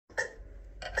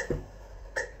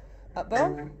up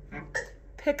bow,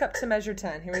 pick up to measure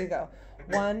 10. Here we go.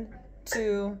 1,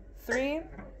 2, 3,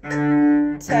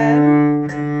 10.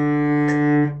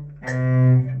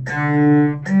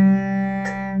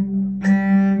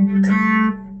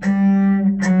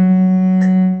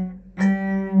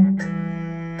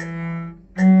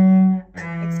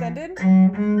 Extended.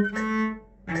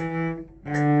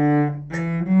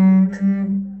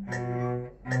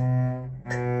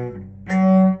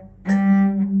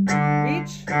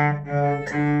 Reach.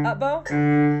 Up bow.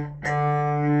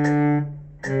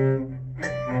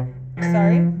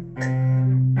 Sorry.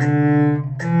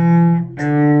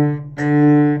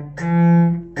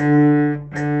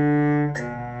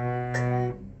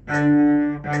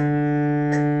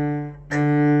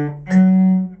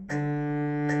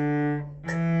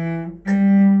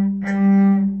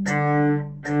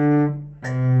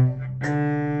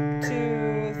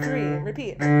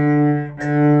 Repeat.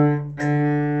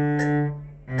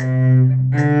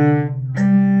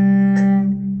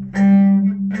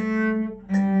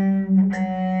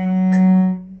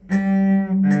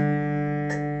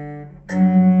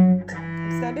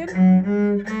 Extended.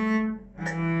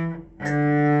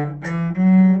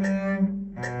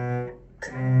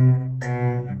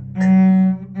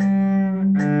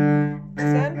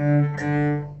 Extend.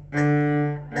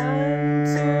 1,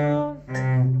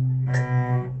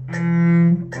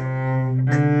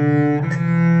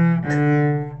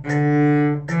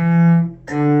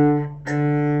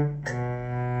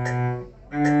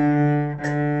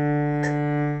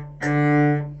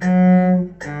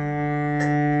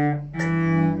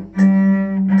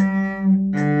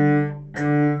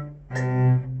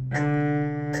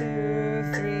 2,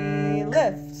 3,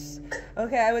 lifts.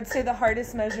 Okay, I would say the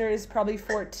hardest measure is probably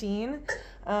 14,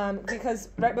 because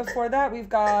right before that we've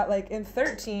got, like, in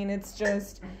 13 it's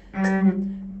just G,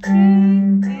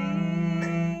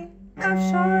 E,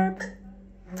 F sharp,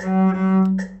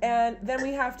 and then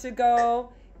we have to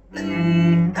go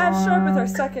E, F sharp with our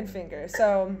second finger.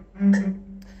 So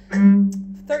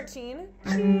 13,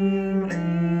 G, E,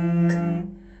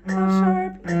 F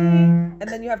sharp, E, and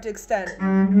then you have to extend.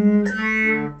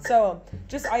 So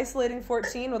just isolating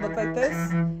 14 would look like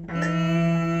this. E,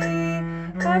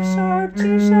 F sharp,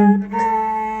 G sharp,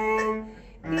 A,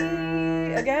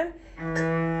 E, again.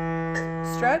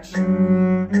 Stretch.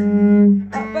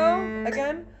 Up bow,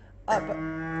 again. Up,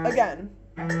 again.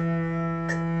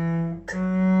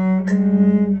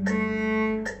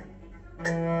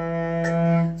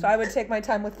 So I would take my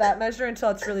time with that measure until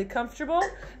it's really comfortable,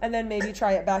 and then maybe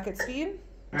try it back at speed.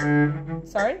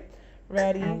 Sorry.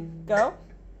 Ready, go.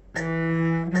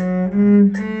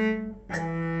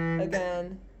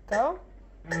 Again, go.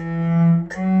 And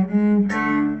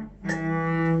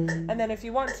then if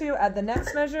you want to, add the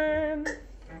next measure.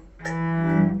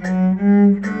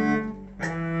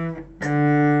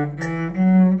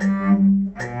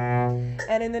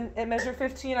 And in measure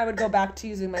 15, I would go back to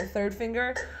using my third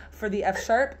finger for the F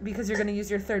sharp, because you're going to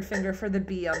use your third finger for the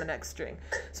B on the next string.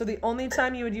 So the only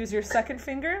time you would use your second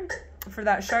finger for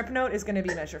that sharp note is going to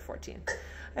be measure 14.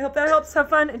 I hope that helps. Have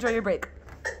fun. Enjoy your break.